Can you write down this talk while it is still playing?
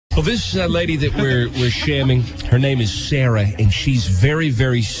Well, this lady that we're shamming, her name is Sarah, and she's very,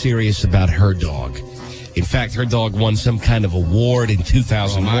 very serious about her dog. In fact, her dog won some kind of award in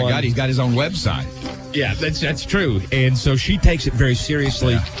 2001. Oh, my God, he's got his own website. Yeah, that's true. And so she takes it very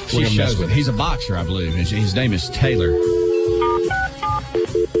seriously. Yeah. She shows it. He's a boxer, I believe. His name is Taylor.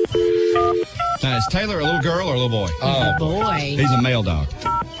 Now, is Taylor a little girl or a little boy? A boy. He's a male dog.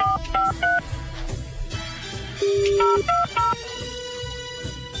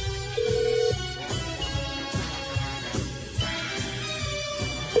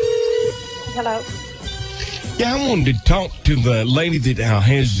 Hello. Yeah, I wanted to talk to the lady that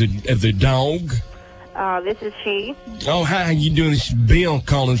has the dog. This is she. Oh, hi, how you doing? This is Bill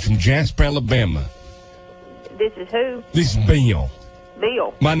calling from Jasper, Alabama. This is who? This is Bill.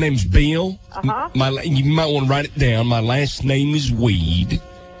 Bill. My name's Bill. Uh-huh. You might want to write it down. My last name is Weed.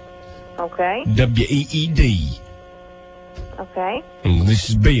 Okay. W-E-E-D. Okay. And this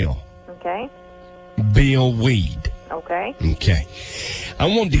is Bill. Okay. Bill Weed. Okay. Okay. I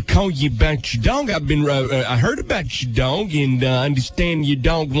wanted to call you about your dog. I heard about your dog, and I understand your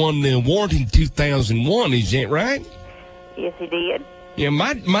dog won the award in 2001. Is that right? Yes, he did. Yeah,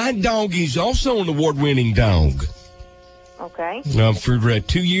 my dog is also an award-winning dog. Okay. For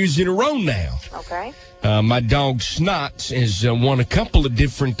 2 years in a row now. Okay. My dog Snots has won a couple of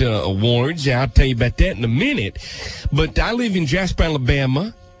different awards. I'll tell you about that in a minute. But I live in Jasper,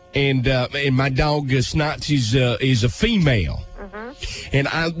 Alabama, and my dog Snots is a female. And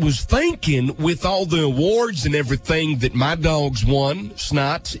I was thinking, with all the awards and everything that my dogs won,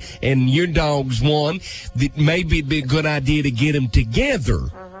 Snots, and your dogs won, that maybe it'd be a good idea to get them together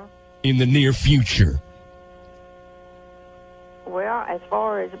in the near future. Well, as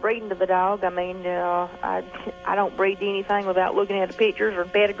far as breeding of the dog, I mean, I don't breed anything without looking at the pictures or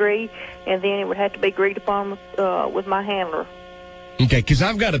pedigree, and then it would have to be agreed upon with my handler. Okay, because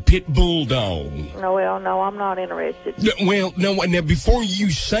I've got a pit bull dog. No, I'm not interested. Well, no, now before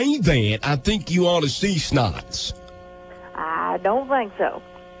you say that, I think you ought to see Snots. I don't think so.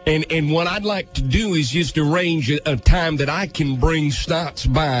 And what I'd like to do is just arrange a time that I can bring Snots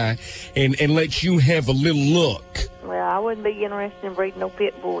by and let you have a little look. Well, I wouldn't be interested in breeding no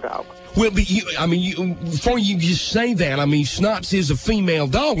pit bulldog. Well, but before you just say that, Snots is a female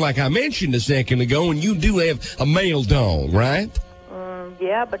dog, like I mentioned a second ago, and you do have a male dog, right?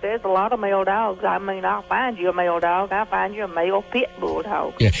 Yeah, but there's a lot of male dogs. I mean, I'll find you a male dog. I'll find you a male pit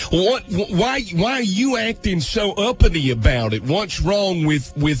bulldog. Yeah. Why are you acting so uppity about it? What's wrong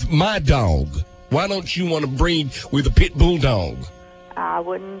with my dog? Why don't you want to breed with a pit bulldog? I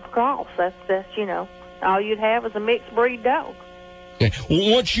wouldn't cross. That's all you'd have is a mixed breed dog. Yeah. Well,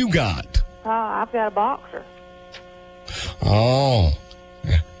 what you got? I've got a boxer. Oh.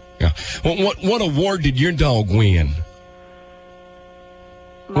 Yeah. Well, what award did your dog win?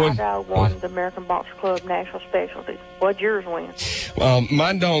 My dog won the American Boxer Club National Specialties. What'd yours win?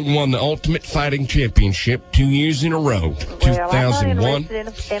 My dog won the Ultimate Fighting Championship 2 years in a row. Well, 2001 I'm not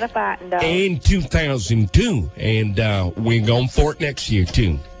interested in a fighting dog. And 2002. And we're going for it next year,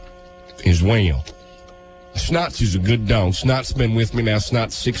 too, as well. Snots is a good dog. Snots been with me now.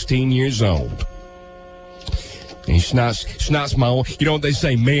 Snots 16 years old. And Snots my old, you know what they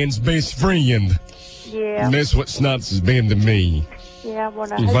say, man's best friend. Yeah. And that's what Snots has been to me. Yeah, well,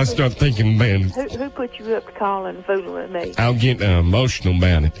 now, if I start thinking about it. Who put you up to calling and fooling with me? I'll get emotional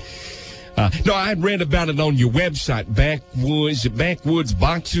about it. No, I had read about it on your website,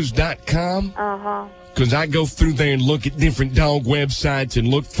 backwoodsboxers.com. Uh-huh. Because I go through there and look at different dog websites and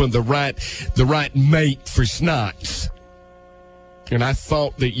look for the right mate for Snots. And I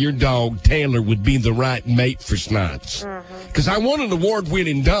thought that your dog, Taylor, would be the right mate for Snots. Because I want an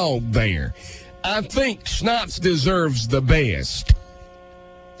award-winning dog there. I think Snots deserves the best.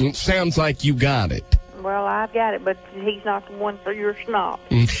 It sounds like you got it. Well, I've got it, but he's not the one for your Snot.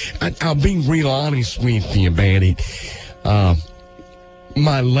 I'll be real honest with you about it.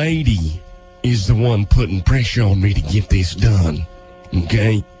 My lady is the one putting pressure on me to get this done,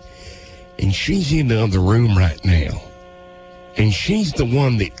 okay? And she's in the other room right now. And she's the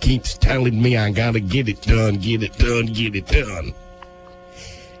one that keeps telling me I gotta get it done, get it done, get it done.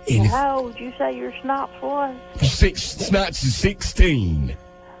 And how old did you say your Snots was? Snots is 16.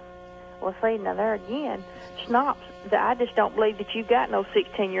 Well, see, now there again, Snots, I just don't believe that you got no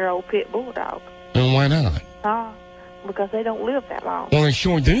 16-year-old pit bulldog. Well, why not? Because they don't live that long. Well, they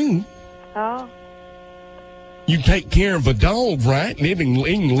sure do. You take care of a dog, right? And it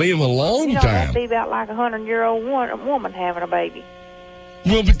can live a long time. That'd be about like a 100-year-old woman having a baby.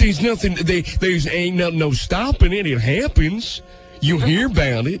 Well, but there's nothing, ain't no stopping it. It happens. You hear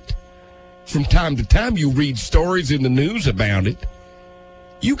about it. From time to time, you read stories in the news about it.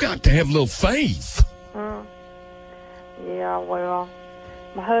 You got to have a little faith. Yeah, well,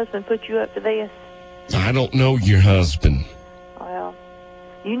 my husband put you up to this. I don't know your husband. Well,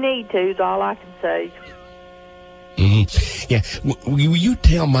 you need to, is all I can say. Yeah, will you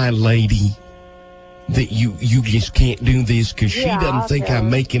tell my lady that you just can't do this because she doesn't think I'm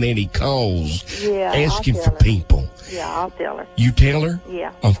making any calls asking for people. Yeah, I'll tell her. You tell her?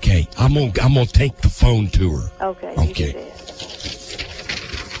 Yeah. Okay, I'm gonna take the phone to her. Okay. Okay. You do that.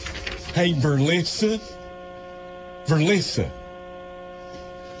 Hey, Verlissa.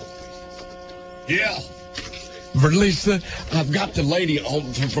 Yeah. Verlissa, I've got the lady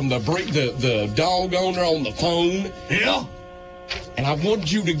from the dog owner on the phone. Yeah. And I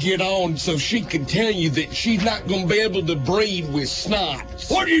want you to get on so she can tell you that she's not going to be able to breed with Snots.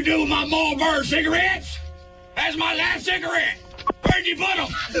 What do you do with my Marlboro cigarettes? That's my last cigarette. Where'd you put them?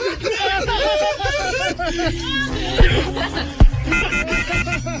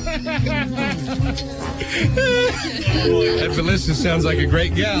 That Felissa sounds like a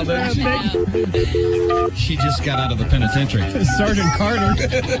great gal, doesn't she? She just got out of the penitentiary. Sergeant Carter.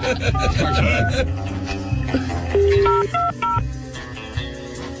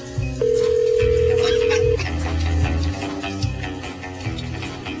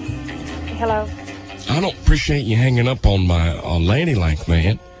 Hello. I don't appreciate you hanging up on my lady like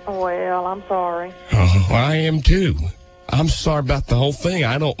that. Well, I'm sorry. I am too. I'm sorry about the whole thing.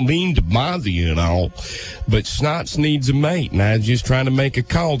 I don't mean to bother you at all, but Snots needs a mate, and I was just trying to make a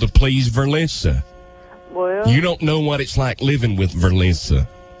call to please Verlissa. Well, You don't know what it's like living with Verlissa.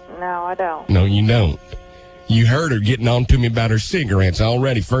 no, I don't. No, you don't. You heard her getting on to me about her cigarettes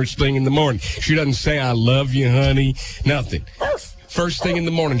already, first thing in the morning. She doesn't say, I love you, honey, nothing. First thing in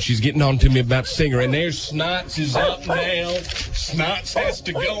the morning, she's getting on to me about cigarette. And there's Snots is up now. Snots has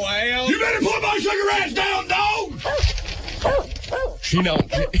to go out. You better put my cigarettes down, dog! She don't.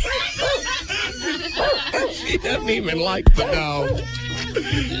 She doesn't even like the dog.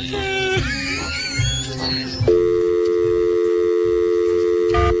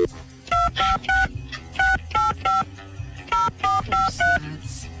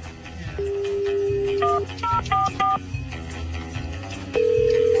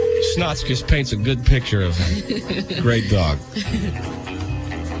 Snots just paints a good picture of a great dog.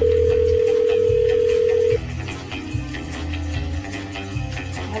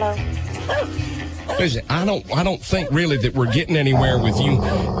 Hello. Listen, I don't think really that we're getting anywhere with you.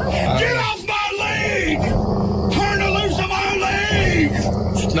 Get off my leg! Turn loose of my leg!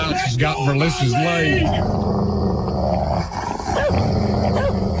 Snots has got Verlissa's leg.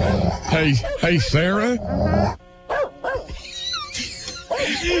 Hey, Sarah.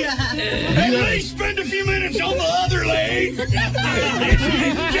 At least spend a few minutes on the other leg.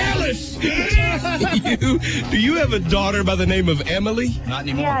 Jealous. Do you have a daughter by the name of Emily? Not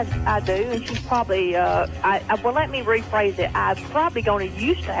anymore. Yeah, I do, and she's probably, well, let me rephrase it. I'm probably going to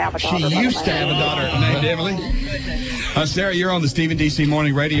used to have a daughter. She used to have a daughter named Emily. Sarah, you're on the Stephen D.C.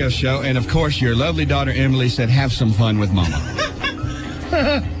 Morning Radio Show, and of course, your lovely daughter Emily said, "Have some fun with Mama."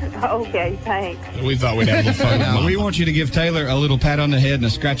 Okay, thanks. We thought we'd have a little fun. Now, we want you to give Taylor a little pat on the head and a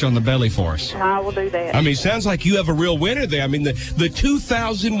scratch on the belly for us. I will do that. I mean, sounds like you have a real winner there. I mean, the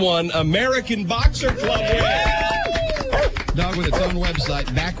 2001 American Boxer Club winner. Dog with its own website,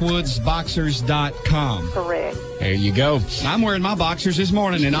 backwoodsboxers.com. Correct. There you go. I'm wearing my boxers this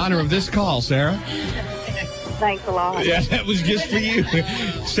morning in honor of this call, Sarah. Thanks a lot. Yeah, that was just for you.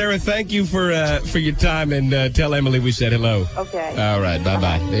 Sarah, thank you for your time, and tell Emily we said hello. Okay. All right,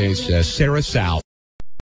 bye-bye. There's Sarah South.